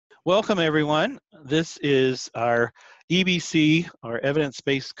Welcome, everyone. This is our EBC, our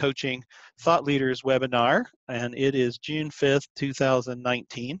Evidence-Based Coaching Thought Leaders webinar, and it is June 5th,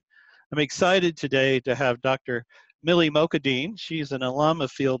 2019. I'm excited today to have Dr. Millie Mokadeen. She's an alum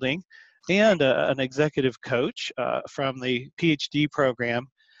of Fielding and an executive coach from the PhD program,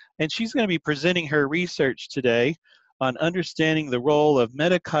 and she's going to be presenting her research today on understanding the role of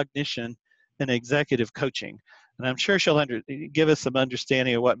metacognition in executive coaching. And I'm sure she'll give us some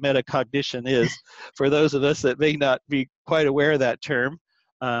understanding of what metacognition is for those of us that may not be quite aware of that term.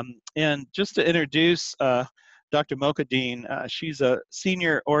 And just to introduce Dr. Mokadeen, she's a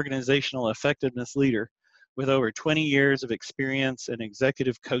senior organizational effectiveness leader with over 20 years of experience in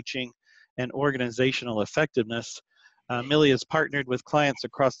executive coaching and organizational effectiveness. Millie has partnered with clients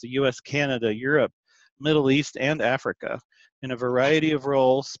across the US, Canada, Europe, Middle East, and Africa in a variety of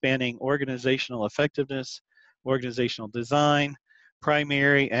roles spanning organizational effectiveness, organizational design,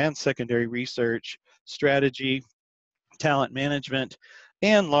 primary and secondary research, strategy, talent management,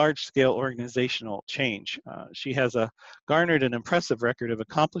 and large-scale organizational change. She has garnered an impressive record of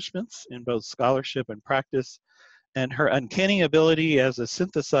accomplishments in both scholarship and practice, and her uncanny ability as a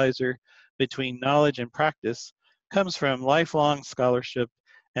synthesizer between knowledge and practice comes from lifelong scholarship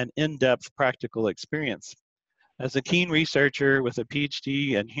and in-depth practical experience. As a keen researcher with a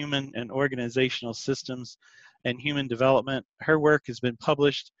PhD in human and organizational systems and human development, her work has been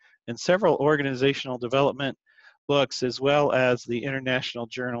published in several organizational development books, as well as the International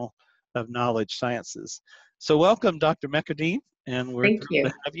Journal of Knowledge Sciences. So welcome, Dr. Mokadeen, and we're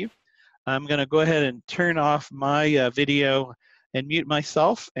thrilled to have you. I'm going to go ahead and turn off my video and mute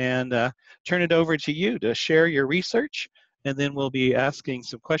myself and turn it over to you to share your research, and then we'll be asking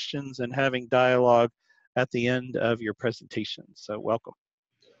some questions and having dialogue at the end of your presentation. So welcome.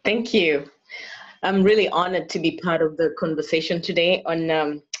 Thank you. I'm really honored to be part of the conversation today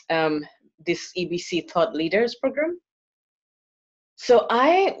on this EBC Thought Leaders program. So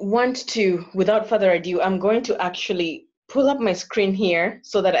I want to, without further ado, I'm going to actually pull up my screen here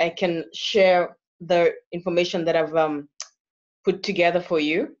so that I can share the information that I've put together for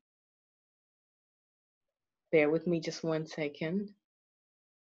you. Bear with me just 1 second.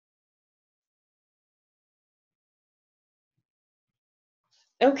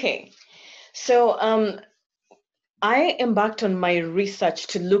 Okay, so I embarked on my research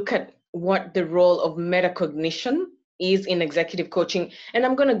to look at what the role of metacognition is in executive coaching, and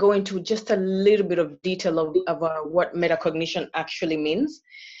I'm going to go into just a little bit of detail of what metacognition actually means,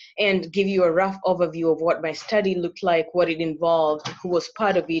 and give you a rough overview of what my study looked like, what it involved, who was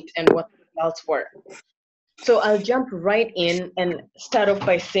part of it, and what the results were. So I'll jump right in and start off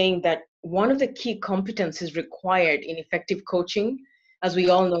by saying that one of the key competencies required in effective coaching, as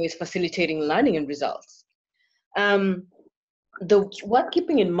we all know, is facilitating learning and results. What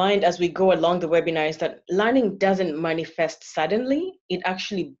keeping in mind as we go along the webinar is that learning doesn't manifest suddenly. It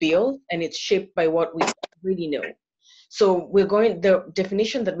actually builds, and it's shaped by what we really know. So the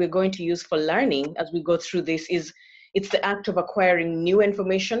definition that we're going to use for learning as we go through this is it's the act of acquiring new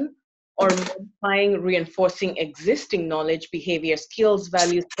information or modifying, reinforcing existing knowledge, behavior, skills,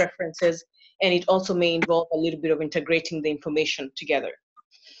 values, preferences, and it also may involve a little bit of integrating the information together.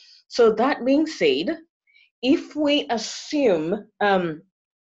 So that being said, if we assume, or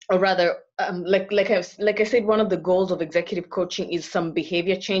rather, like I said, one of the goals of executive coaching is some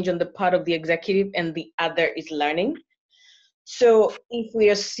behavior change on the part of the executive, and the other is learning. So if we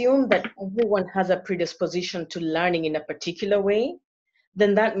assume that everyone has a predisposition to learning in a particular way,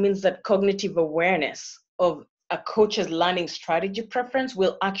 then that means that cognitive awareness of a coach's learning strategy preference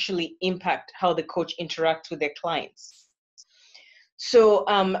will actually impact how the coach interacts with their clients. So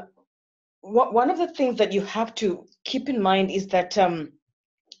one of the things that you have to keep in mind is that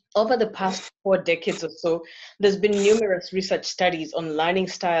over the past 4 decades or so, there's been numerous research studies on learning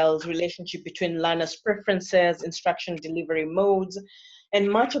styles, relationship between learners' preferences, instruction delivery modes, and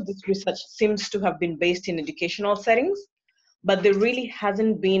much of this research seems to have been based in educational settings, but there really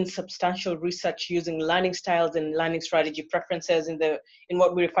hasn't been substantial research using learning styles and learning strategy preferences in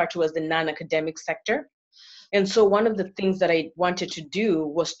what we refer to as the non-academic sector. And so one of the things that I wanted to do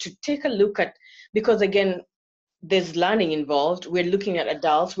was to take a look at, because again, there's learning involved. We're looking at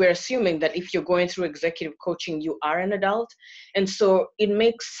adults. We're assuming that if you're going through executive coaching, you are an adult. And so it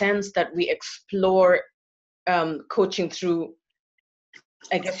makes sense that we explore coaching through,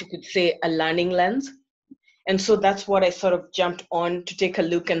 I guess you could say, a learning lens. And so that's what I sort of jumped on to take a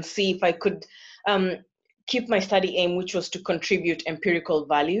look and see if I could keep my study aim, which was to contribute empirical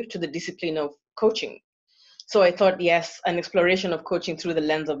value to the discipline of coaching. So I thought, yes, an exploration of coaching through the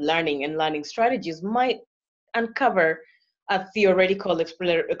lens of learning and learning strategies might uncover a theoretical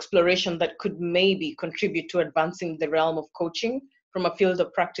exploration that could maybe contribute to advancing the realm of coaching from a field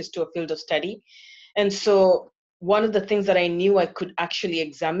of practice to a field of study. And so one of the things that I knew I could actually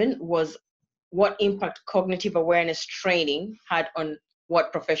examine was what impact cognitive awareness training had on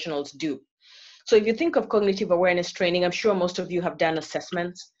what professionals do. So if you think of cognitive awareness training, I'm sure most of you have done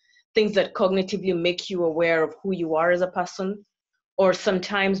assessments, things that cognitively make you aware of who you are as a person, or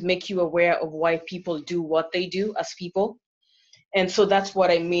sometimes make you aware of why people do what they do as people. And so that's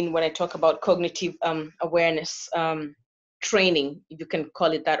what I mean when I talk about cognitive awareness training, if you can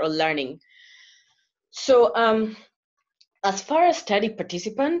call it that, or learning. So as far as study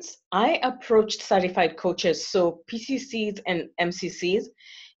participants, I approached certified coaches, so PCCs and MCCs,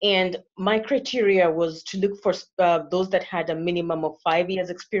 and my criteria was to look for those that had a minimum of 5 years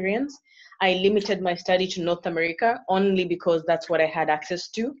experience. I limited my study to North America only because that's what I had access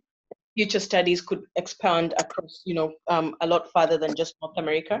to. Future studies could expand across, a lot farther than just North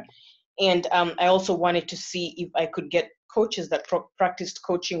America. And I also wanted to see if I could get coaches that practiced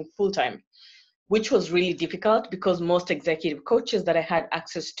coaching full-time, which was really difficult because most executive coaches that I had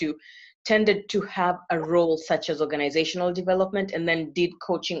access to tended to have a role such as organizational development and then did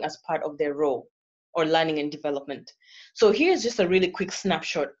coaching as part of their role or learning and development. So here's just a really quick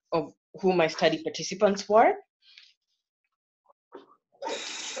snapshot of who my study participants were.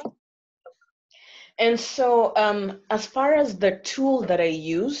 And so as far as the tool that I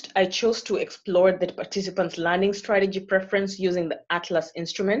used, I chose to explore the participants' learning strategy preference using the Atlas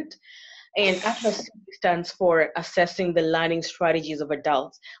instrument. And Atlas stands for Assessing the Learning Strategies of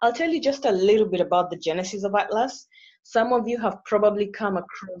Adults. I'll tell you just a little bit about the genesis of Atlas. Some of you have probably come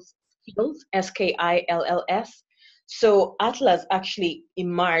across skills, SKILLS. So Atlas actually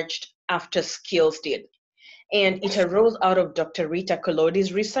emerged after skills did. And it arose out of Dr. Rita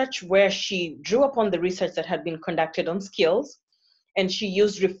Collodi's research, where she drew upon the research that had been conducted on skills, and she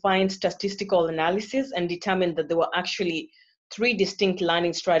used refined statistical analysis and determined that there were actually 3 distinct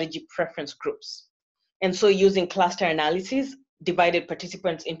learning strategy preference groups. And so using cluster analysis, divided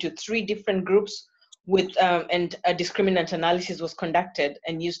participants into 3 different groups with, and a discriminant analysis was conducted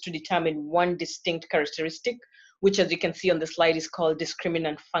and used to determine 1 distinct characteristic, which as you can see on the slide is called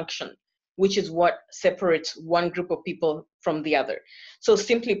discriminant function, which is what separates one group of people from the other. So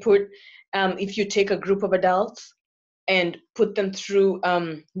simply put, if you take a group of adults and put them through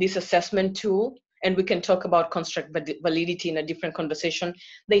this assessment tool, and we can talk about construct validity in a different conversation,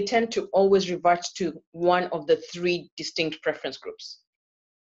 they tend to always revert to one of the 3 distinct preference groups.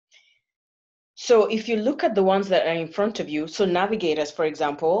 So if you look at the ones that are in front of you, so navigators, for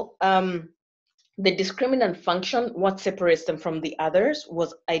example, the discriminant function, what separates them from the others,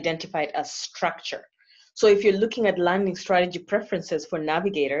 was identified as structure. So if you're looking at learning strategy preferences for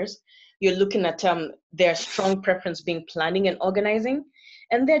navigators, you're looking at their strong preference being planning and organizing.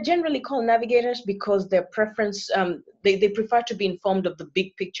 And they're generally called navigators because their preference, they prefer to be informed of the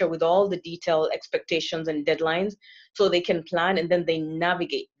big picture with all the detailed expectations and deadlines, so they can plan and then they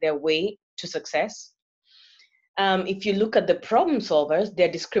navigate their way to success. If you look at the problem solvers, their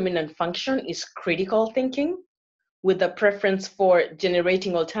discriminant function is critical thinking, with a preference for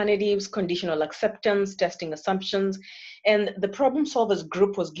generating alternatives, conditional acceptance, testing assumptions. And the problem solvers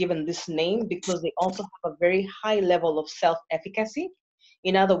group was given this name because they also have a very high level of self-efficacy.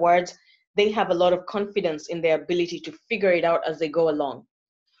 In other words, they have a lot of confidence in their ability to figure it out as they go along.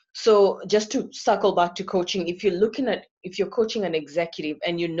 So just to circle back to coaching, if you're coaching an executive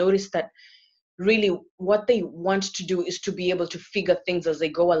and you notice that really what they want to do is to be able to figure things as they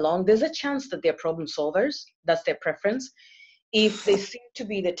go along, there's a chance that they're problem solvers. That's their preference. If they seem to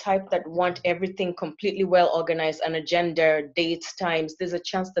be the type that want everything completely well organized, an agenda, dates, times, there's a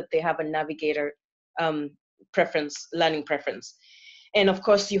chance that they have a navigator preference, learning preference. And of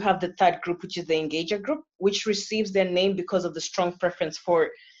course, you have the 3rd group, which is the engager group, which receives their name because of the strong preference for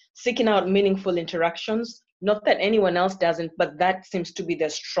seeking out meaningful interactions. Not that anyone else doesn't, but that seems to be their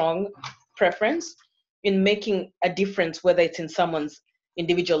strong preference in making a difference, whether it's in someone's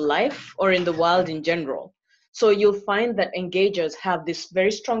individual life or in the world in general. So you'll find that engagers have this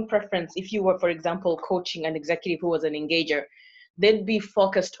very strong preference. If you were, for example, coaching an executive who was an engager, they'd be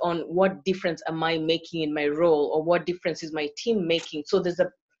focused on what difference am I making in my role, or what difference is my team making. So there's a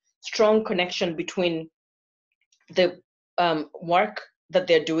strong connection between the work that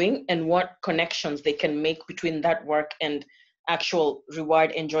they're doing and what connections they can make between that work and actual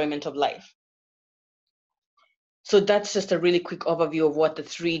reward enjoyment of life. So that's just a really quick overview of what the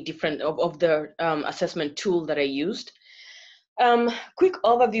 3 different of the assessment tool that I used. Quick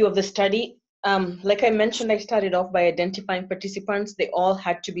overview of the study. Like I mentioned, I started off by identifying participants. They all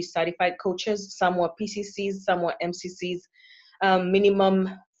had to be certified coaches. Some were PCCs, some were MCCs, minimum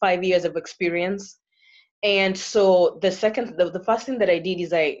 5 years of experience. And so the first thing that I did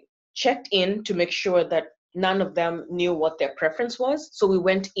is I checked in to make sure that none of them knew what their preference was. So we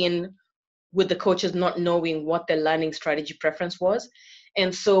went in with the coaches not knowing what their learning strategy preference was.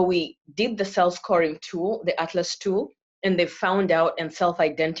 And so we did the self-scoring tool, the Atlas tool, and they found out and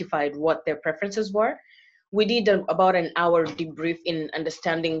self-identified what their preferences were. We did about an hour debrief in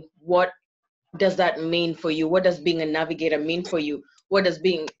understanding what does that mean for you? What does being a navigator mean for you? What does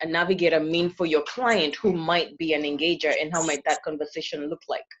being a navigator mean for your client who might be an engager, and how might that conversation look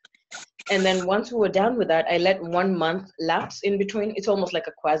like? And then once we were done with that, I let 1 month lapse in between. It's almost like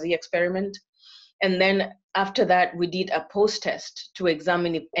a quasi experiment. And then after that, we did a post-test to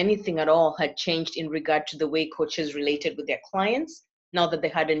examine if anything at all had changed in regard to the way coaches related with their clients, now that they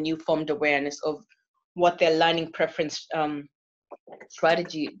had a new formed awareness of what their learning preference,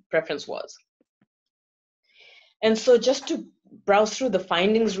 strategy preference was. And so just to browse through the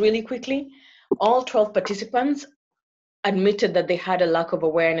findings really quickly, all 12 participants admitted that they had a lack of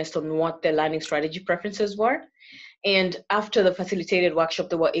awareness on what their learning strategy preferences were. And after the facilitated workshop,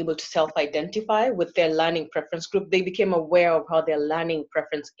 they were able to self-identify with their learning preference group. They became aware of how their learning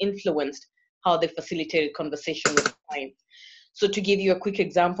preference influenced how they facilitated conversation with clients. So to give you a quick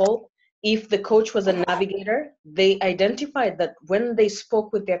example, if the coach was a navigator, they identified that when they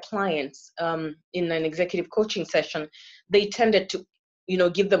spoke with their clients in an executive coaching session, they tended to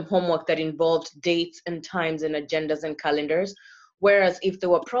give them homework that involved dates and times and agendas and calendars. Whereas if they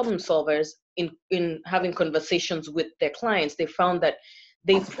were problem solvers in having conversations with their clients, they found that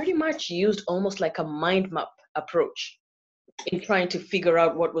they pretty much used almost like a mind map approach in trying to figure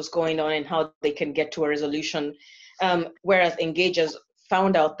out what was going on and how they can get to a resolution. Whereas engagers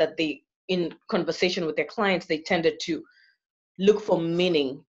found out that in conversation with their clients, they tended to look for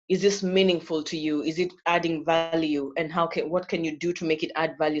meaning. Is this meaningful to you? Is it adding value? And what can you do to make it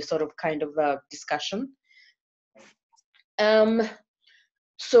add value, sort of kind of a discussion.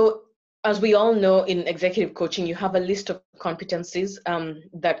 So as we all know, in executive coaching, you have a list of competencies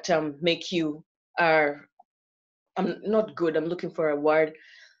that make you I'm not good, I'm looking for a word,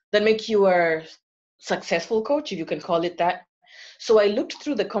 that make you a successful coach, if you can call it that. So I looked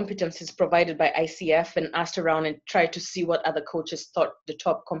through the competencies provided by ICF and asked around and tried to see what other coaches thought the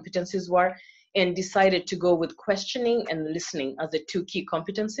top competencies were, and decided to go with questioning and listening as the two key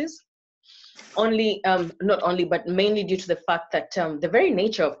competencies. Not only, but mainly due to the fact that the very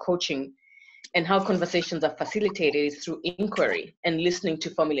nature of coaching and how conversations are facilitated is through inquiry and listening to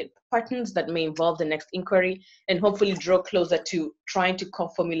formulate patterns that may involve the next inquiry and hopefully draw closer to trying to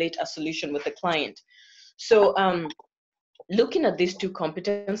co-formulate a solution with the client. So looking at these two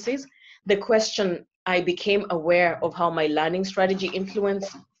competencies, the question, I became aware of how my learning strategy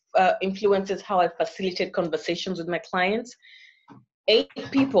influences how I facilitate conversations with my clients. 8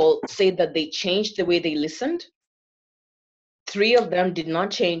 people said that they changed the way they listened. 3 of them did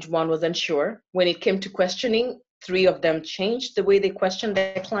not change, 1 was unsure. When it came to questioning, 3 of them changed the way they questioned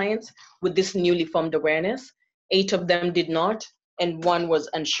their clients with this newly formed awareness. 8 of them did not, and 1 was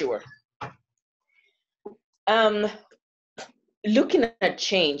unsure. Looking at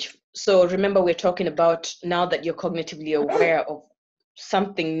change, so remember we're talking about now that you're cognitively aware of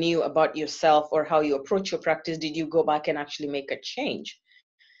something new about yourself or how you approach your practice, did you go back and actually make a change?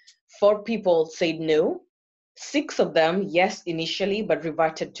 4 people said no. 6 of them, yes, initially, but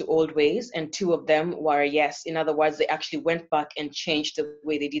reverted to old ways, and 2 of them were yes. In other words, they actually went back and changed the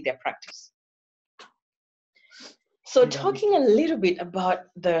way they did their practice. So talking a little bit about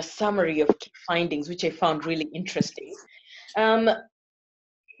the summary of key findings, which I found really interesting.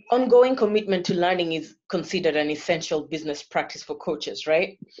 Ongoing commitment to learning is considered an essential business practice for coaches,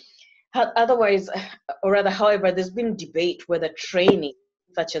 right? Otherwise, or rather, however, there's been debate whether training,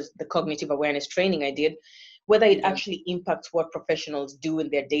 such as the cognitive awareness training I did, whether it actually impacts what professionals do in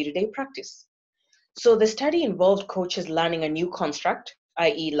their day-to-day practice. So the study involved coaches learning a new construct,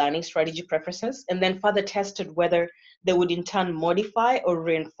 i.e. learning strategy preferences, and then further tested whether they would in turn modify or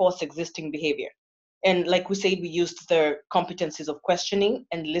reinforce existing behavior. And like we said, we used the competencies of questioning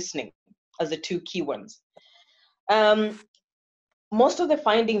and listening as the 2 key ones. Most of the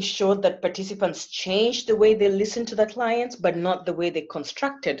findings showed that participants changed the way they listened to their clients, but not the way they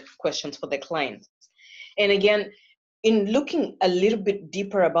constructed questions for their clients. And again, in looking a little bit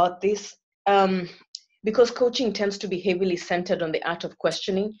deeper about this, because coaching tends to be heavily centered on the art of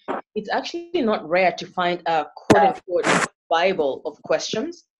questioning, it's actually not rare to find a quote-unquote Bible of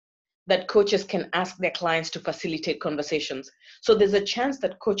questions. that coaches can ask their clients to facilitate conversations. So there's a chance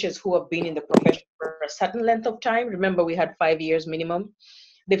that coaches who have been in the profession for a certain length of time, remember we had 5 years minimum,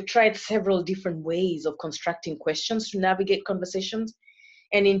 they've tried several different ways of constructing questions to navigate conversations.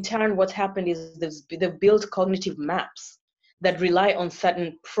 And in turn, what's happened is they've built cognitive maps that rely on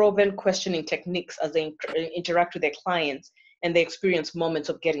certain proven questioning techniques as they interact with their clients, and they experience moments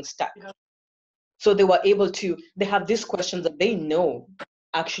of getting stuck. So they were able to, they have these questions that they know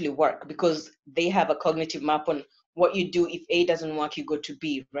actually work because they have a cognitive map on what you do if A doesn't work, you go to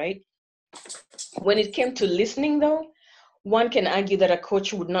B, right? When it came to listening though, one can argue that a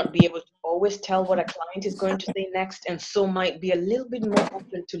coach would not be able to always tell what a client is going to say next, and so might be a little bit more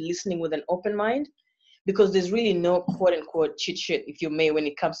open to listening with an open mind, because there's really no quote unquote cheat sheet, if you may, when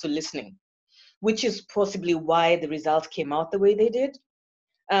it comes to listening, which is possibly why the results came out the way they did.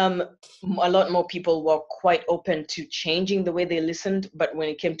 A lot more people were quite open to changing the way they listened, but when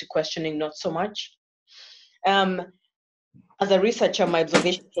it came to questioning, not so much. As a researcher, my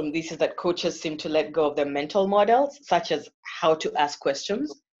observation from this is that coaches seem to let go of their mental models, such as how to ask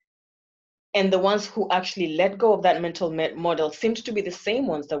questions. And the ones who actually let go of that mental model seemed to be the same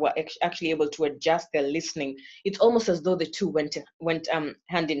ones that were actually able to adjust their listening. It's almost as though the two went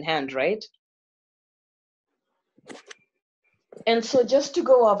hand in hand, right? And so just to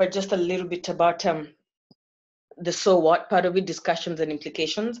go over just a little bit about the so what part of it, discussions and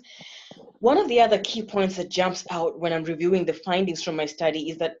implications. One of the other key points that jumps out when I'm reviewing the findings from my study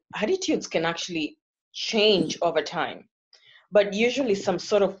is that attitudes can actually change over time, but usually some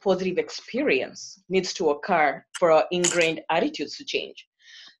sort of positive experience needs to occur for our ingrained attitudes to change.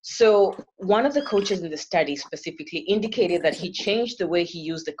 So one of the coaches in the study specifically indicated that he changed the way he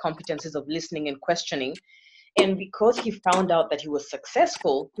used the competencies of listening and questioning. And because he found out that he was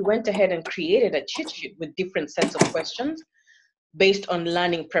successful, he went ahead and created a cheat sheet with different sets of questions based on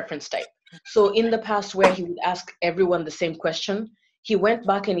learning preference type. So in the past, where he would ask everyone the same question, he went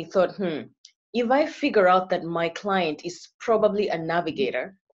back and he thought, if I figure out that my client is probably a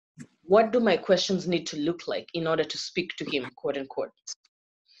navigator, what do my questions need to look like in order to speak to him, quote unquote?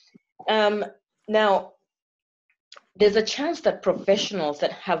 Now, there's a chance that professionals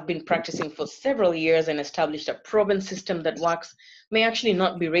that have been practicing for several years and established a proven system that works may actually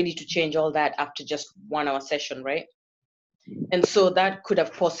not be ready to change all that after just 1 hour session, right? And so that could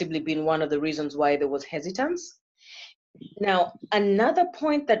have possibly been one of the reasons why there was hesitance. Now, another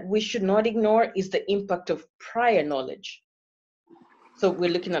point that we should not ignore is the impact of prior knowledge. So we're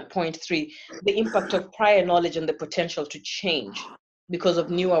looking at point 3, the impact of prior knowledge and the potential to change because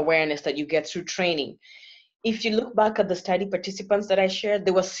of new awareness that you get through training. If you look back at the study participants that I shared,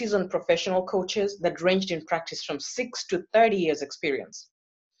 there were seasoned professional coaches that ranged in practice from 6 to 30 years experience.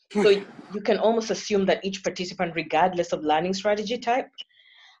 So you can almost assume that each participant, regardless of learning strategy type,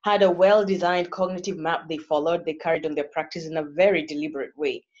 had a well-designed cognitive map they followed, they carried on their practice in a very deliberate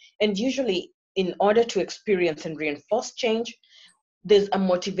way. And usually, in order to experience and reinforce change, there's a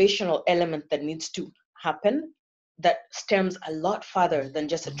motivational element that needs to happen that stems a lot farther than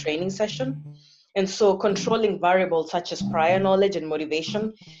just a training session. And so controlling variables such as prior knowledge and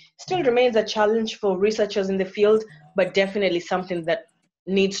motivation still remains a challenge for researchers in the field, but definitely something that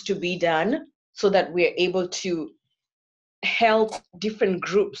needs to be done so that we're able to help different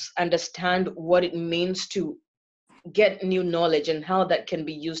groups understand what it means to get new knowledge and how that can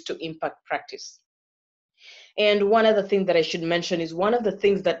be used to impact practice. And one other thing that I should mention is one of the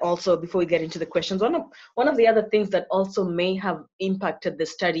things that also, before we get into the questions, one of the other things that also may have impacted the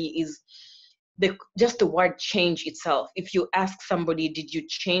study is just the word change itself. If you ask somebody, did you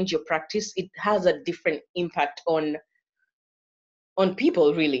change your practice? It has a different impact on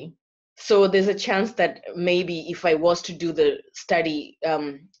people, really. So there's a chance that maybe if I was to do the study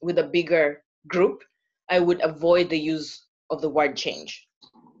with a bigger group, I would avoid the use of the word change.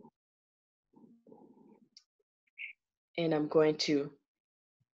 And I'm going to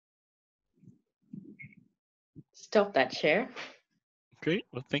stop that share. Great.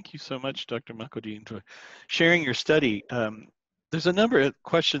 Well, thank you so much, Dr. Makodine, for sharing your study. There's a number of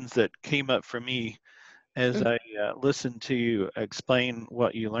questions that came up for me as I listened to you explain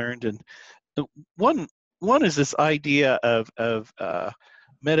what you learned. And one is this idea of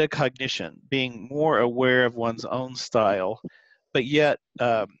metacognition, being more aware of one's own style, but yet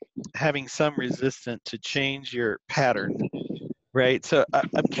having some resistance to change your pattern, right? So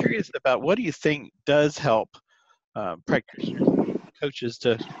I'm curious about, what do you think does help practitioners, coaches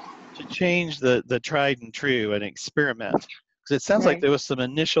to change the tried and true and experiment? Because it sounds like there was some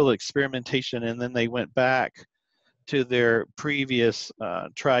initial experimentation and then they went back to their previous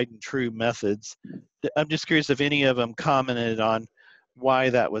tried and true methods. I'm just curious if any of them commented on why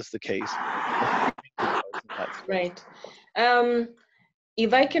that was the case. Right.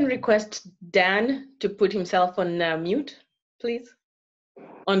 If I can request Dan to put himself on mute, please,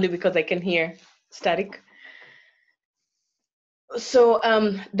 only because I can hear static. So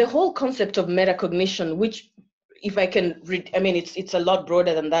the whole concept of metacognition, which if I can, I mean, it's a lot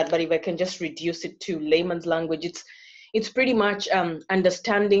broader than that, but if I can just reduce it to layman's language, it's pretty much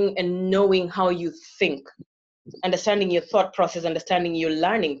understanding and knowing how you think, understanding your thought process, understanding your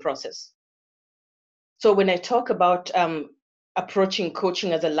learning process. So when I talk about approaching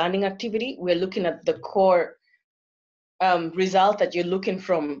coaching as a learning activity, we're looking at the core result that you're looking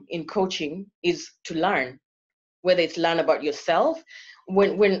from in coaching is to learn, whether it's learn about yourself.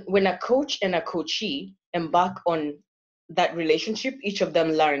 When a coach and a coachee embark on that relationship, each of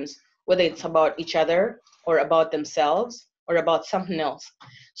them learns, whether it's about each other or about themselves or about something else.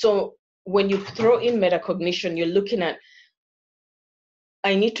 So when you throw in metacognition, you're looking at,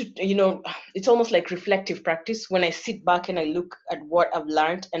 I need to, you know, it's almost like reflective practice. When I sit back and I look at what I've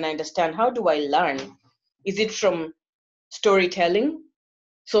learned and I understand, how do I learn? Is it from storytelling?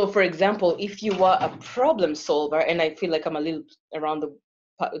 So for example, if you are a problem solver, and I feel like I'm a little around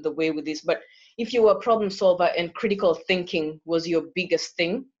the way with this, but if you were a problem solver and critical thinking was your biggest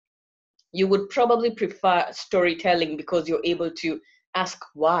thing, you would probably prefer storytelling because you're able to ask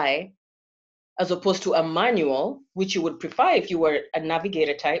why, as opposed to a manual, which you would prefer if you were a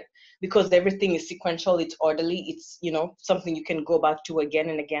navigator type, because everything is sequential, it's orderly, it's, you know, something you can go back to again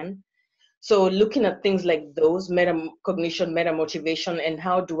and again. So looking at things like those, metacognition, meta-motivation, and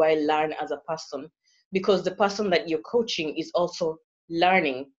how do I learn as a person? Because the person that you're coaching is also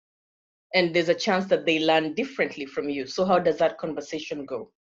learning, and there's a chance that they learn differently from you. So how does that conversation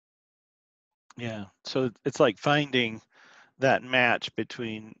go? Yeah, so it's like finding that match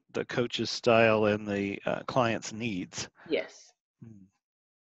between the coach's style and the client's needs. Yes.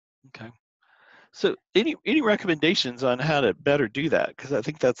 Okay. So any recommendations on how to better do that? Because I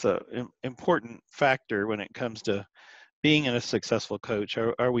think that's an important factor when it comes to being a successful coach.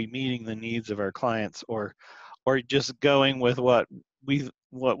 Are we meeting the needs of our clients, or just going with what we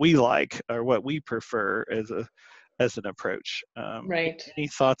like or what we prefer as an approach? Right. Any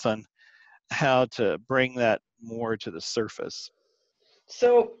thoughts on how to bring that more to the surface?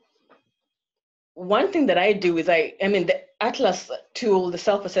 So one thing that I do is I mean, the Atlas tool, the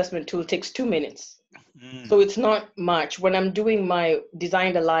self-assessment tool, takes 2 minutes. So it's not much. When I'm doing my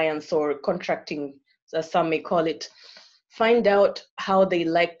designed alliance or contracting, as some may call it, find out how they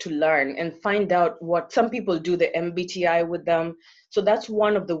like to learn and find out what some people do the MBTI with them. So that's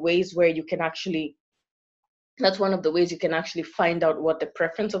one of the ways where you can actually, find out what the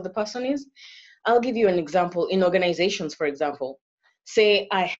preference of the person is. I'll give you an example. In organizations, for example, say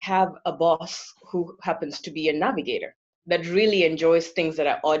I have a boss who happens to be a navigator that really enjoys things that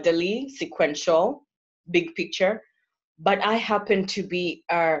are orderly, sequential, big picture, but I happen to be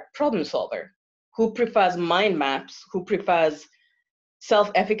a problem solver who prefers mind maps, who prefers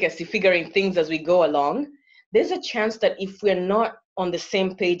self-efficacy, figuring things as we go along. There's a chance that if we're not on the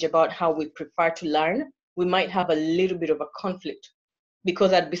same page about how we prefer to learn, we might have a little bit of a conflict,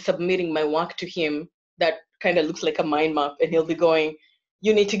 because I'd be submitting my work to him that kind of looks like a mind map, and he'll be going,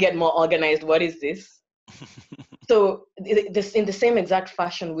 you need to get more organized. What is this? So this, in the same exact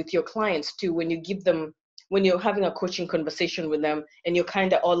fashion with your clients too, when you're having a coaching conversation with them and you're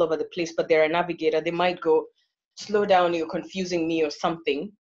kind of all over the place, but they're a navigator, they might go, slow down, you're confusing me or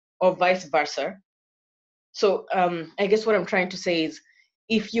something, or vice versa. So I guess what I'm trying to say is,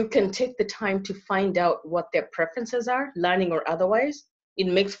 if you can take the time to find out what their preferences are, learning or otherwise, it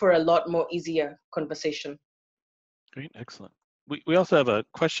makes for a lot more easier conversation. Great, excellent. We also have a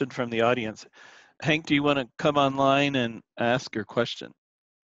question from the audience. Hank, do you want to come online and ask your question?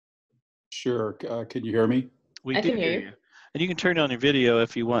 Sure. Can you hear me? I can hear you. And you can turn on your video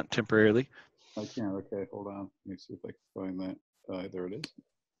if you want temporarily. I can. Okay, hold on. Let me see if I can find that. There it is.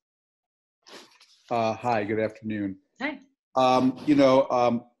 Hi, good afternoon. Hi.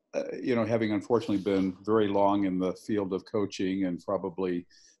 Having unfortunately been very long in the field of coaching and probably,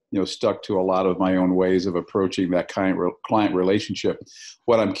 stuck to a lot of my own ways of approaching that kind of client relationship.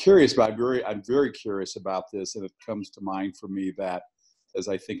 What I'm curious about, I'm very curious about this, and it comes to mind for me that as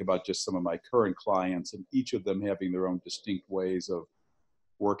I think about just some of my current clients, and each of them having their own distinct ways of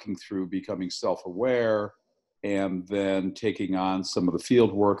working through becoming self-aware and then taking on some of the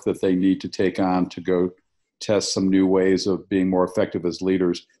field work that they need to take on to go test some new ways of being more effective as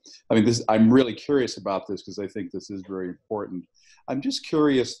leaders. I mean, I'm really curious about this because I think this is very important. I'm just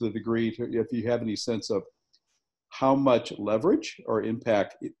curious the degree to, if you have any sense of how much leverage or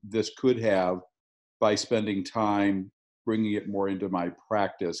impact this could have by spending time bringing it more into my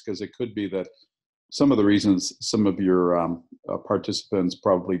practice? Because it could be that some of the reasons some of your participants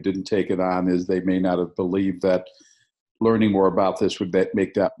probably didn't take it on is they may not have believed that learning more about this would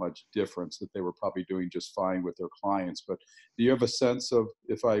make that much difference, that they were probably doing just fine with their clients. But do you have a sense of,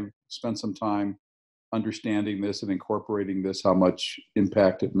 if I spend some time understanding this and incorporating this, how much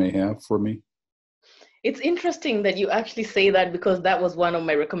impact it may have for me? It's interesting that you actually say that, because that was one of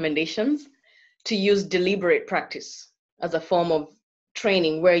my recommendations, to use deliberate practice as a form of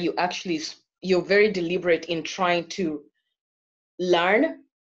training, where you're very deliberate in trying to learn,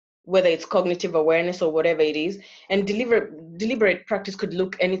 whether it's cognitive awareness or whatever it is. And deliberate practice could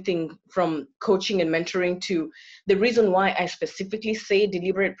look anything from coaching and mentoring to, the reason why I specifically say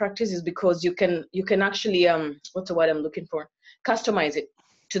deliberate practice is because you can actually, what's the word I'm looking for? Customize it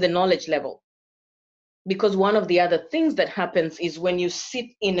to the knowledge level. Because one of the other things that happens is when you sit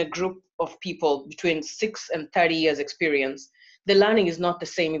in a group of people between 6 and 30 years experience, the learning is not the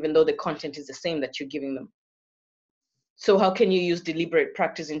same, even though the content is the same that you're giving them. So how can you use deliberate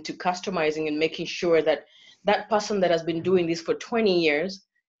practice into customizing and making sure that that person that has been doing this for 20 years,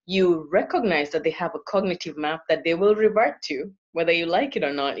 you recognize that they have a cognitive map that they will revert to, whether you like it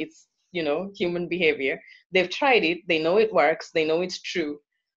or not. It's, human behavior. They've tried it, they know it works, they know it's true.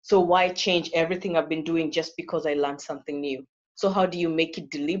 So why change everything I've been doing just because I learned something new? So how do you make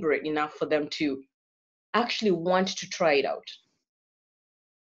it deliberate enough for them to actually want to try it out?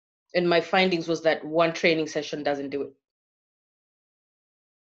 And my findings was that one training session doesn't do it.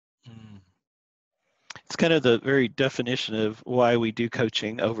 It's kind of the very definition of why we do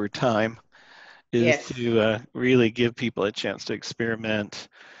coaching over time, is Yes. to really give people a chance to experiment,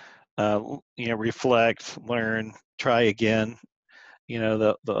 reflect, learn, try again.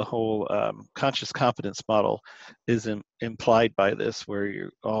 The whole conscious competence model is implied by this, where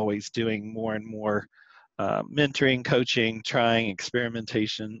you're always doing more and more mentoring, coaching, trying,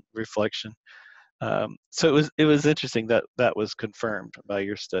 experimentation, reflection. So it was interesting that that was confirmed by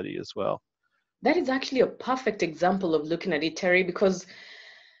your study as well. That is actually a perfect example of looking at it, Terry, because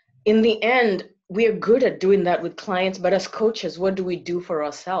in the end, we are good at doing that with clients, but as coaches, what do we do for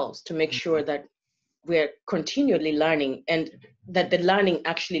ourselves to make sure that we're continually learning and that the learning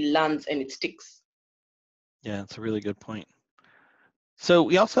actually lands and it sticks? Yeah, it's a really good point. So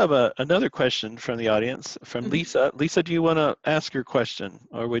we also have another question from the audience, from Lisa. Lisa, do you want to ask your question,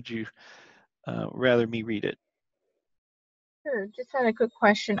 or would you rather me read it? Sure. Just had a quick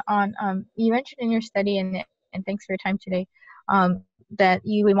question on, you mentioned in your study, and thanks for your time today, that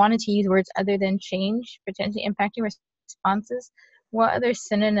you wanted to use words other than change, potentially impacting responses. What other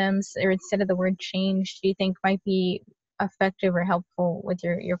synonyms, or instead of the word change, do you think might be effective or helpful with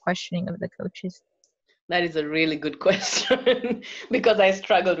your questioning of the coaches? That is a really good question, because I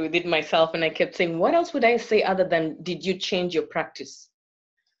struggled with it myself, and I kept saying, what else would I say other than, did you change your practice?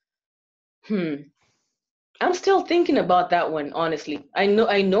 I'm still thinking about that one, honestly. I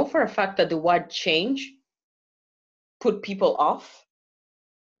know for a fact that the word change put people off.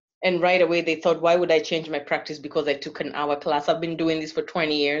 And right away they thought, why would I change my practice because I took an hour class? I've been doing this for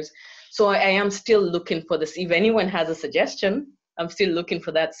 20 years. So I am still looking for this. If anyone has a suggestion, I'm still looking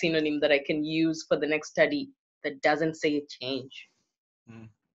for that synonym that I can use for the next study that doesn't say change.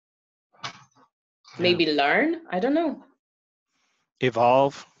 Maybe learn? I don't know.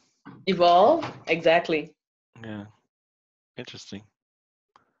 Evolve. Evolve? Exactly. Yeah. Interesting.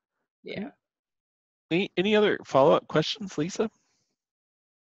 Yeah. Any other follow-up questions, Lisa?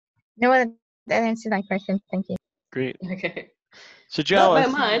 No, that answered my question. Thank you. Great. Okay. So Not by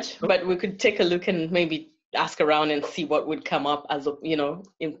much, but we could take a look and maybe ask around and see what would come up as a,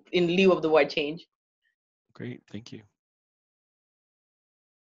 in lieu of the word change. Great, thank you.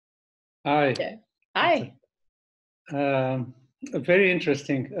 Hi. Okay. Hi. Very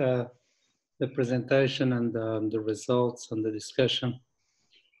interesting, the presentation and the results and the discussion.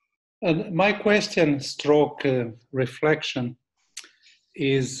 And my question stroke reflection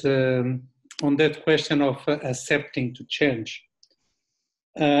is on that question of accepting to change.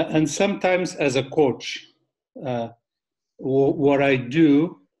 And sometimes as a coach, what I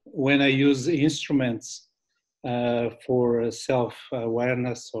do when I use instruments for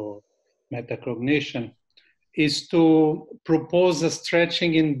self-awareness or metacognition is to propose a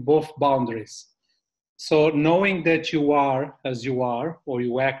stretching in both boundaries. So knowing that you are as you are, or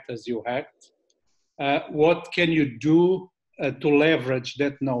you act as you act, what can you do to leverage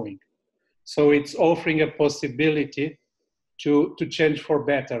that knowing? So it's offering a possibility to change for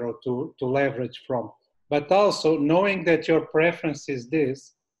better, or to leverage from. But also knowing that your preference is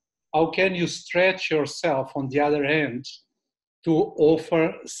this, how can you stretch yourself on the other hand to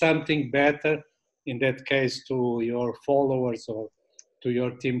offer something better in that case to your followers or to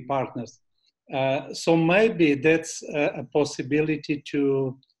your team partners. So maybe that's a possibility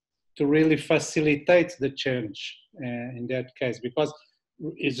to really facilitate the change in that case, because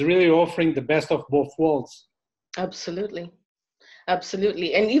it's really offering the best of both worlds. Absolutely.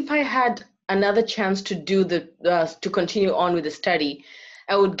 Absolutely. And if I had another chance to do to continue on with the study,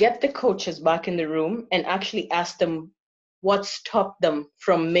 I would get the coaches back in the room and actually ask them what stopped them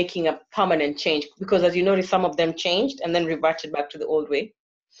from making a permanent change. Because as you notice, some of them changed and then reverted back to the old way.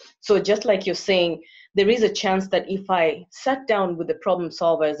 So just like you're saying, there is a chance that if I sat down with the problem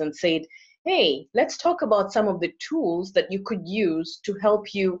solvers and said, hey, let's talk about some of the tools that you could use to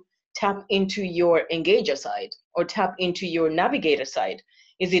help you tap into your engager side or tap into your navigator side.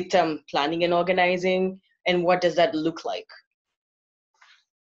 Is it planning and organizing? And what does that look like?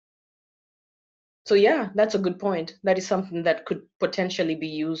 So yeah, that's a good point. That is something that could potentially be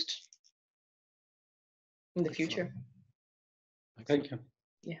used in the future. Thank you.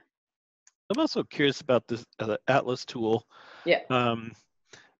 Yeah. I'm also curious about this Atlas tool. Yeah.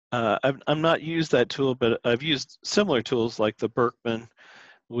 I've not used that tool, but I've used similar tools like the Berkman,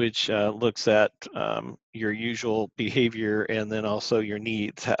 which looks at your usual behavior and then also your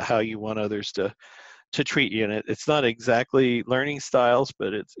needs, how you want others to treat you. And it's not exactly learning styles,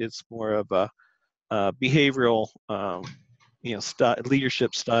 but it's more of a behavioral,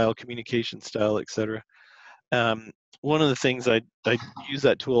 leadership style, communication style, etc. One of the things I use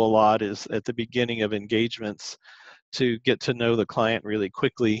that tool a lot is at the beginning of engagements to get to know the client really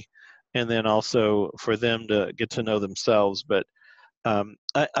quickly, and then also for them to get to know themselves. But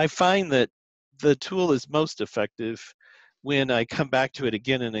I find that the tool is most effective when I come back to it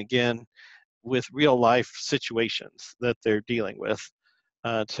again and again with real life situations that they're dealing with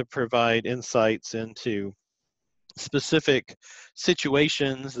to provide insights into specific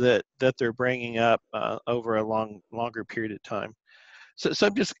situations that they're bringing up over a longer period of time. So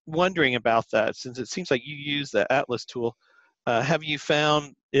I'm just wondering about that, since it seems like you use the Atlas tool. Have you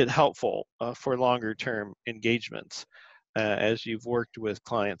found it helpful for longer term engagements as you've worked with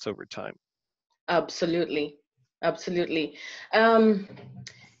clients over time? Absolutely. Absolutely.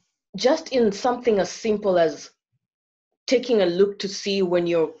 Just in something as simple as taking a look to see when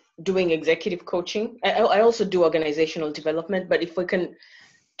you're doing executive coaching. I also do organizational development, but if we can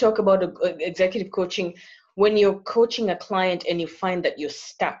talk about executive coaching, when you're coaching a client and you find that you're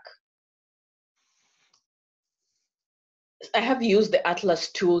stuck, I have used the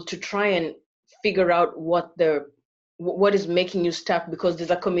Atlas tool to try and figure out what is making you stuck, because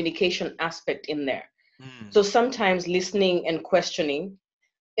there's a communication aspect in there. So sometimes listening and questioning,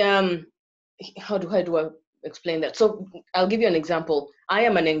 how do I explain that? So I'll give you an example. I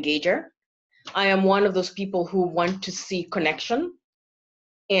am an engager. I am one of those people who want to see connection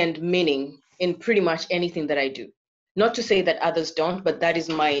and meaning in pretty much anything that I do. Not to say that others don't, but that is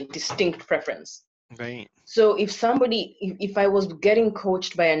my distinct preference. Right. So if I was getting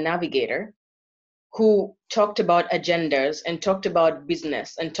coached by a navigator who talked about agendas and talked about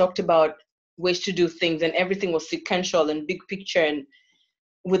business and talked about ways to do things and everything was sequential and big picture, and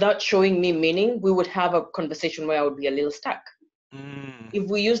without showing me meaning, we would have a conversation where I would be a little stuck. If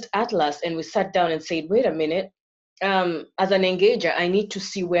we used Atlas and we sat down and said, wait a minute, as an engager, I need to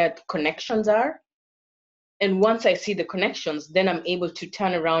see where the connections are. And once I see the connections, then I'm able to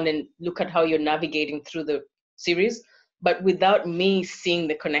turn around and look at how you're navigating through the series. But without me seeing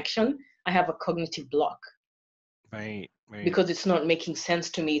the connection, I have a cognitive block. Right. Because it's not making sense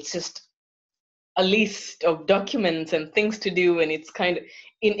to me. It's just a list of documents and things to do. And it's kind of,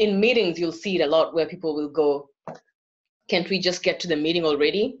 in meetings, you'll see it a lot where people will go, can't we just get to the meeting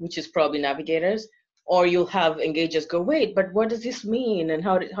already? Which is probably navigators. Or you'll have engagers go, wait, but what does this mean? And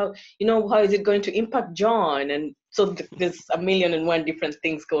how is it going to impact John? And so there's a million and one different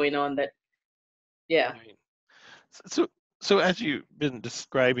things going on that, yeah. Right. So as you've been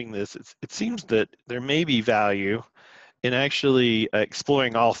describing this, it seems that there may be value in actually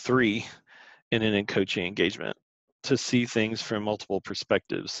exploring all three in an coaching engagement, to see things from multiple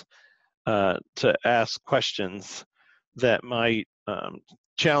perspectives, to ask questions that might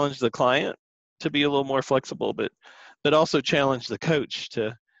challenge the client to be a little more flexible, but also challenge the coach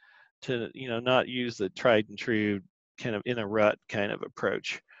to not use the tried and true kind of in a rut kind of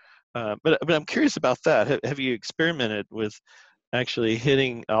approach. But I'm curious about that. Have you experimented with actually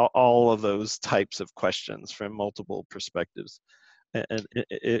hitting all of those types of questions from multiple perspectives, and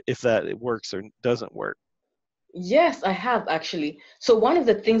if that works or doesn't work? Yes, I have actually. So one of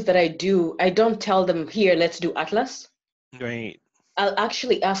the things that I do, I don't tell them, here, let's do Atlas. Right. I'll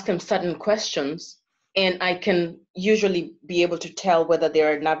actually ask them certain questions And I can usually be able to tell whether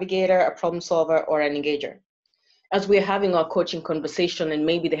they're a navigator, a problem solver, or an engager. As we're having our coaching conversation and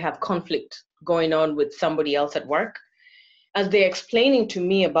maybe they have conflict going on with somebody else at work, as they're explaining to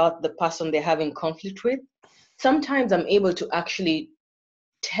me about the person they're having conflict with, sometimes I'm able to actually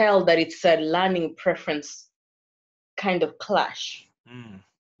tell that it's a learning preference kind of clash.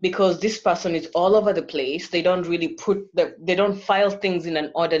 Because this person is all over the place. They don't really they don't file things in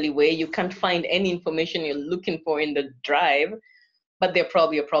an orderly way. You can't find any information you're looking for in the drive, but they're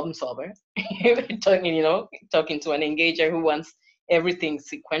probably a problem solver. talking to an engager who wants everything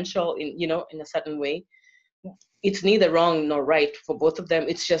sequential in a certain way. It's neither wrong nor right for both of them.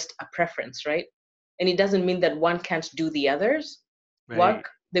 It's just a preference, right? And it doesn't mean that one can't do the other's work.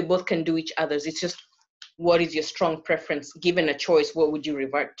 They both can do each other's. It's just, what is your strong preference? Given a choice, what would you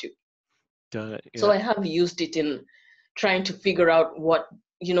revert to? Got it. Yeah. So I have used it in trying to figure out what,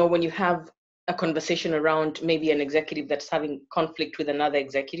 when you have a conversation around maybe an executive that's having conflict with another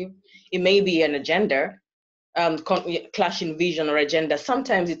executive, it may be an agenda, clash in vision or agenda.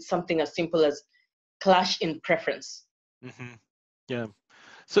 Sometimes it's something as simple as clash in preference. Yeah.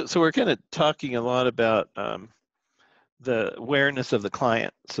 So we're kind of talking a lot about the awareness of the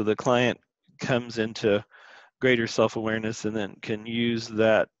client. So the client comes into greater self-awareness and then can use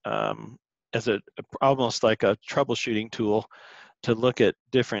that as almost like a troubleshooting tool to look at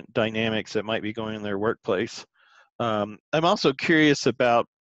different dynamics that might be going in their workplace. I'm also curious about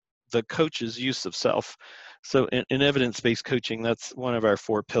the coach's use of self. So in evidence-based coaching, that's one of our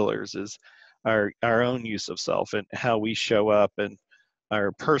 4 pillars, is our own use of self and how we show up and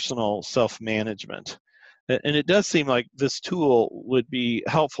our personal self-management. And it does seem like this tool would be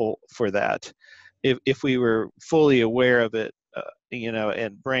helpful for that if we were fully aware of it,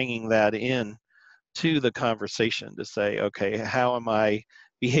 and bringing that in to the conversation to say, okay, how am I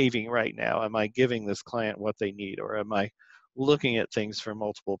behaving right now? Am I giving this client what they need, or am I looking at things from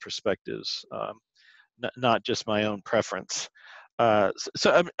multiple perspectives, not just my own preference?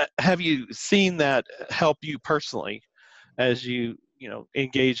 So have you seen that help you personally as you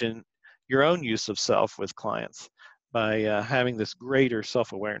engage in your own use of self with clients by having this greater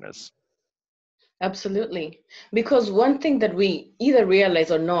self-awareness? Absolutely. Because one thing that we either realize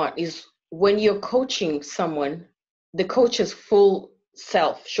or not is when you're coaching someone, the coach's full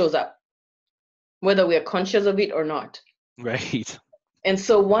self shows up, whether we are conscious of it or not. Right. And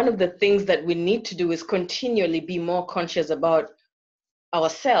so one of the things that we need to do is continually be more conscious about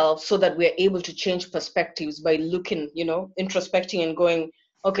ourselves so that we're able to change perspectives by looking, introspecting and going,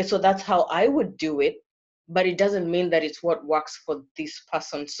 okay, so that's how I would do it, but it doesn't mean that it's what works for this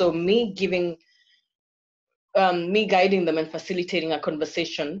person. So me guiding them and facilitating a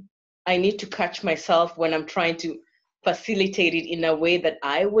conversation, I need to catch myself when I'm trying to facilitate it in a way that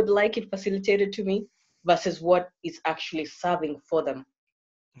I would like it facilitated to me versus what is actually serving for them.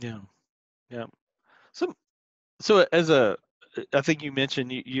 Yeah. So I think you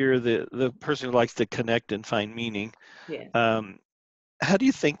mentioned you're the person who likes to connect and find meaning. Yeah. How do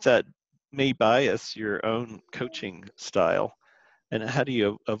you think that may bias your own coaching style, and how do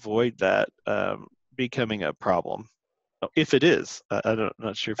you avoid that becoming a problem? If it is, I'm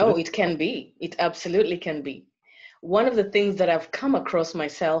not sure if it is. It can be. It absolutely can be. One of the things that I've come across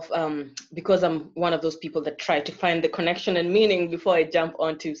myself, because I'm one of those people that try to find the connection and meaning before I jump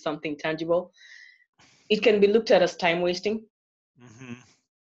onto something tangible, it can be looked at as time wasting.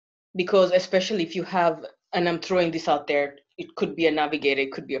 Because especially if you have, and I'm throwing this out there, it could be a navigator,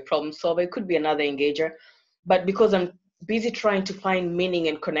 it could be a problem solver, it could be another engager. But because I'm busy trying to find meaning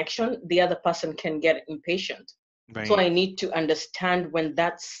and connection, the other person can get impatient. Right. So I need to understand when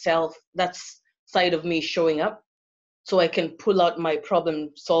that side of me is showing up, so I can pull out my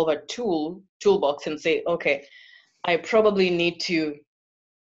problem solver toolbox and say, okay, I probably need to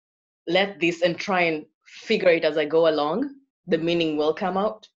let this and try and figure it as I go along. The meaning will come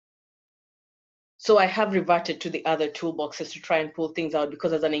out. So I have reverted to the other toolboxes to try and pull things out,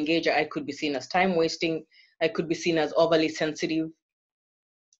 because as an engager, I could be seen as time wasting. I could be seen as overly sensitive.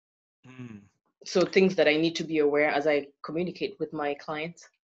 So things that I need to be aware as I communicate with my clients.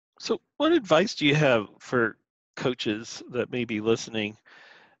 So what advice do you have for coaches that may be listening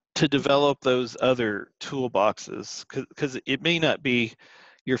to develop those other toolboxes? Because it may not be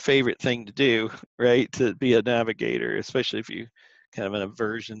your favorite thing to do, right? To be a navigator, especially if you kind of an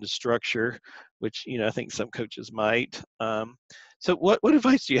aversion to structure, which I think some coaches might. So what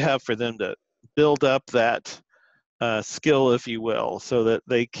advice do you have for them to build up that skill, if you will, so that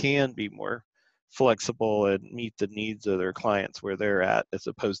they can be more flexible and meet the needs of their clients where they're at, as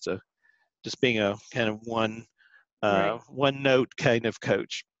opposed to just being a kind of one note kind of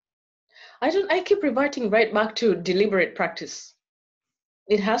coach? I keep reverting right back to deliberate practice.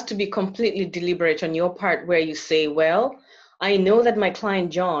 It has to be completely deliberate on your part, where you say, well, I know that my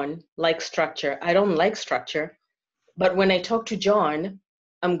client John likes structure. I don't like structure, but when I talk to John,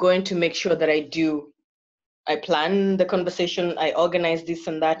 I'm going to make sure that I plan the conversation, I organize this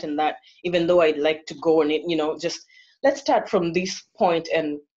and that, even though I'd like to go on it, just let's start from this point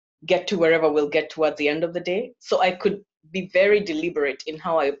and get to wherever we'll get to at the end of the day. So I could be very deliberate in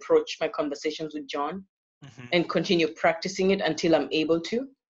how I approach my conversations with John and continue practicing it until I'm able to.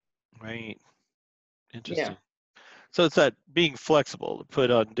 Right. Yeah. Interesting. So it's that being flexible to put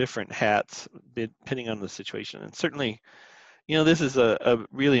on different hats depending on the situation. And certainly, this is a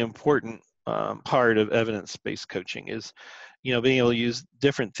really important part of evidence-based coaching is, being able to use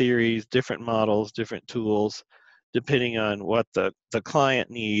different theories, different models, different tools, depending on what the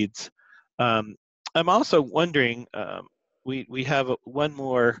client needs. I'm also wondering, we have one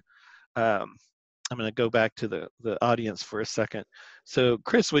more, I'm going to go back to the audience for a second. So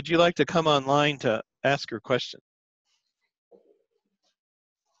Chris, would you like to come online to ask your question?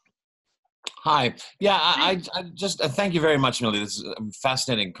 Hi. Yeah, I just thank you very much, Millie. This is a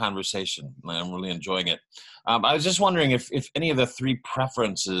fascinating conversation. I'm really enjoying it. I was just wondering if any of the three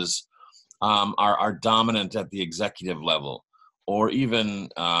preferences are dominant at the executive level, or even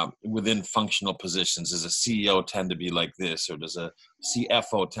within functional positions. Does a CEO tend to be like this, or does a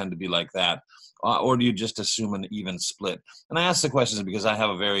CFO tend to be like that? Or do you just assume an even split? And I ask the questions because I have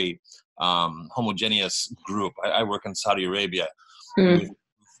a very homogeneous group. I work in Saudi Arabia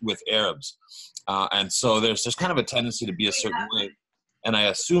with Arabs. And so there's kind of a tendency to be a certain way. And I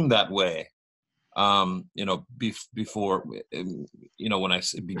assume that way, before, when I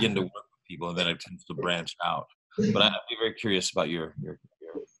begin to work with people, and then it tends to branch out. But I'd be very curious about your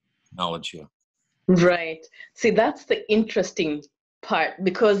knowledge here. Right. See, that's the interesting part,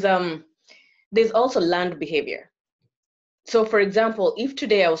 because there's also learned behavior. So for example, if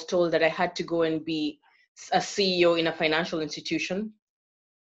today I was told that I had to go and be a CEO in a financial institution,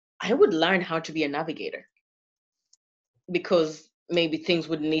 I would learn how to be a navigator, because maybe things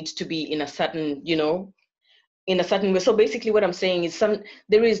would need to be in a certain, in a certain way. So basically what I'm saying is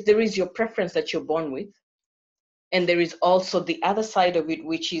there is your preference that you're born with. And there is also the other side of it,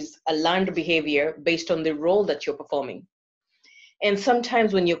 which is a learned behavior based on the role that you're performing. And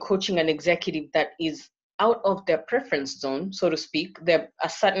sometimes when you're coaching an executive that is out of their preference zone, so to speak, they're a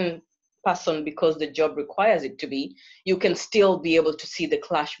certain person because the job requires it to be, you can still be able to see the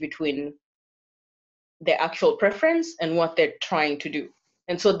clash between their actual preference and what they're trying to do.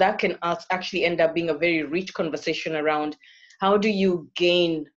 And so that can actually end up being a very rich conversation around how do you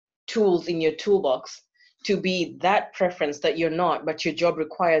gain tools in your toolbox to be that preference that you're not, but your job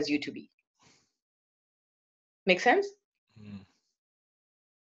requires you to be. Make sense?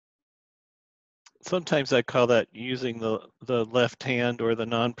 Sometimes I call that using the left hand or the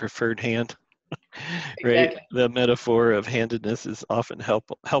non-preferred hand. Right? Exactly. The metaphor of handedness is often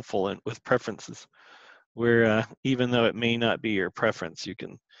helpful with preferences, where even though it may not be your preference, you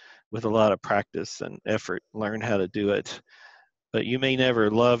can, with a lot of practice and effort, learn how to do it. But you may never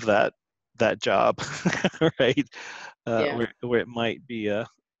love that job, right? Yeah. Where it might be a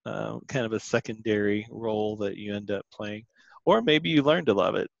kind of a secondary role that you end up playing. Or maybe you learn to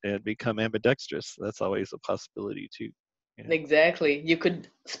love it and become ambidextrous. That's always a possibility too. Yeah. Exactly. You could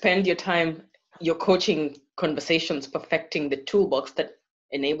spend your coaching conversations perfecting the toolbox that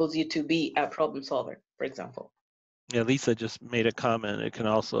enables you to be a problem solver, for example. Yeah, Lisa just made a comment. It can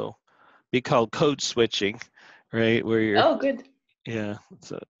also be called code switching, right? Where you're, Oh, good. yeah,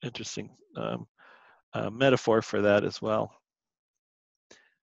 it's an interesting metaphor for that as well.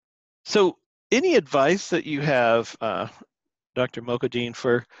 So any advice that you have, Dr. Mokhadeen,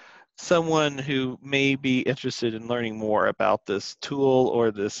 for someone who may be interested in learning more about this tool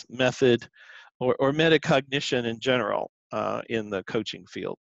or this method or metacognition in general in the coaching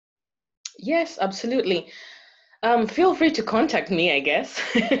field? Yes, absolutely. Feel free to contact me, I guess.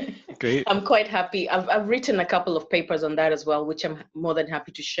 Great. I'm quite happy. I've written a couple of papers on that as well, which I'm more than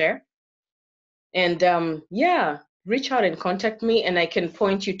happy to share. And yeah, reach out and contact me, and I can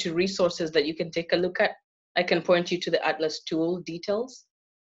point you to resources that you can take a look at. I can point you to the Atlas tool details.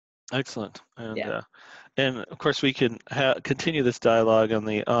 Excellent. And Yeah. And of course, we can continue this dialogue on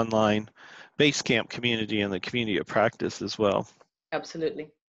the online Basecamp community and the community of practice as well. Absolutely.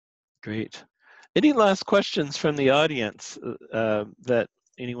 Great. Any last questions from the audience that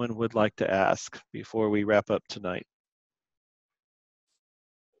anyone would like to ask before we wrap up tonight?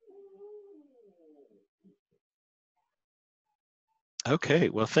 Okay,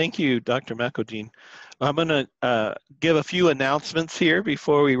 well, thank you, Dr. McEldean. I'm going to give a few announcements here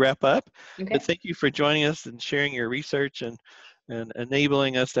before we wrap up. Okay. But thank you for joining us and sharing your research and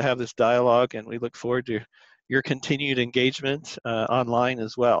enabling us to have this dialogue. And we look forward to your continued engagement online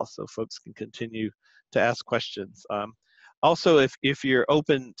as well, so folks can continue to ask questions. Also, if you're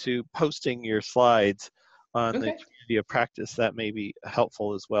open to posting your slides on the community of practice, that may be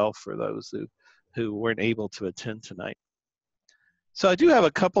helpful as well for those who weren't able to attend tonight. So I do have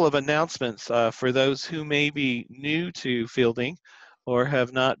a couple of announcements for those who may be new to fielding or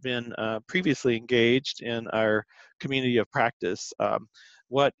have not been previously engaged in our community of practice.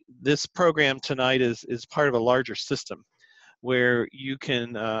 What this program tonight is part of a larger system where you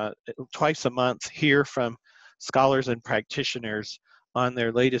can twice a month hear from scholars and practitioners on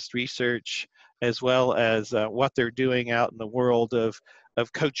their latest research, as well as what they're doing out in the world of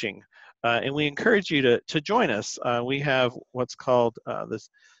coaching. And we encourage you to join us. We have what's called this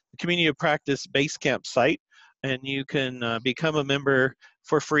Community of Practice Basecamp site, and you can become a member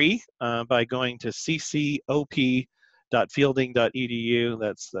for free by going to ccop.fielding.edu.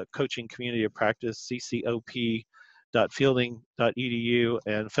 That's the Coaching Community of Practice, ccop.fielding.edu,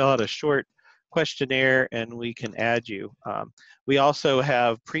 and fill out a short questionnaire and we can add you. We also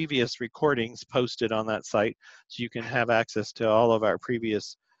have previous recordings posted on that site so you can have access to all of our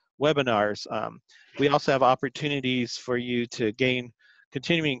previous webinars. We also have opportunities for you to gain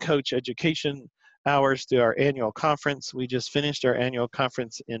continuing coach education hours through our annual conference. We just finished our annual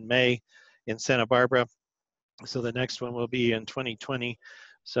conference in May in Santa Barbara. So the next one will be in 2020.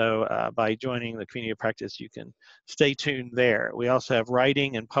 So by joining the Community of Practice, you can stay tuned there. We also have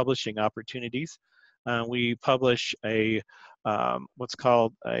writing and publishing opportunities. We publish a what's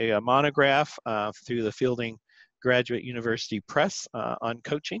called a monograph through the Fielding Graduate University Press on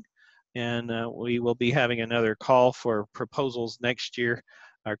coaching. And we will be having another call for proposals next year.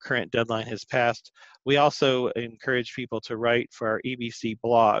 Our current deadline has passed. We also encourage people to write for our EBC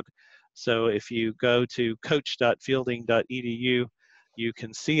blog. So if you go to coach.fielding.edu, you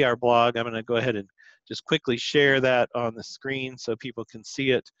can see our blog. I'm going to go ahead and just quickly share that on the screen so people can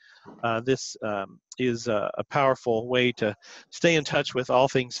see it. This is a powerful way to stay in touch with all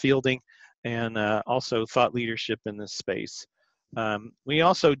things fielding and also thought leadership in this space. We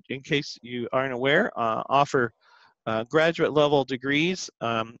also, in case you aren't aware, offer graduate level degrees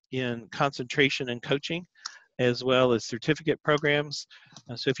in concentration and coaching, as well as certificate programs.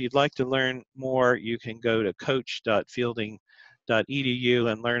 So if you'd like to learn more, you can go to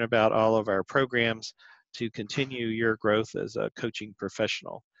coach.fielding.edu and learn about all of our programs to continue your growth as a coaching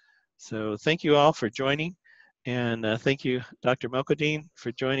professional. So thank you all for joining, and thank you, Dr. McEldean,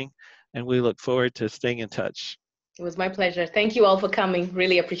 for joining, and we look forward to staying in touch. It was my pleasure. Thank you all for coming.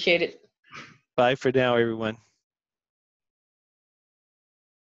 Really appreciate it. Bye for now, everyone.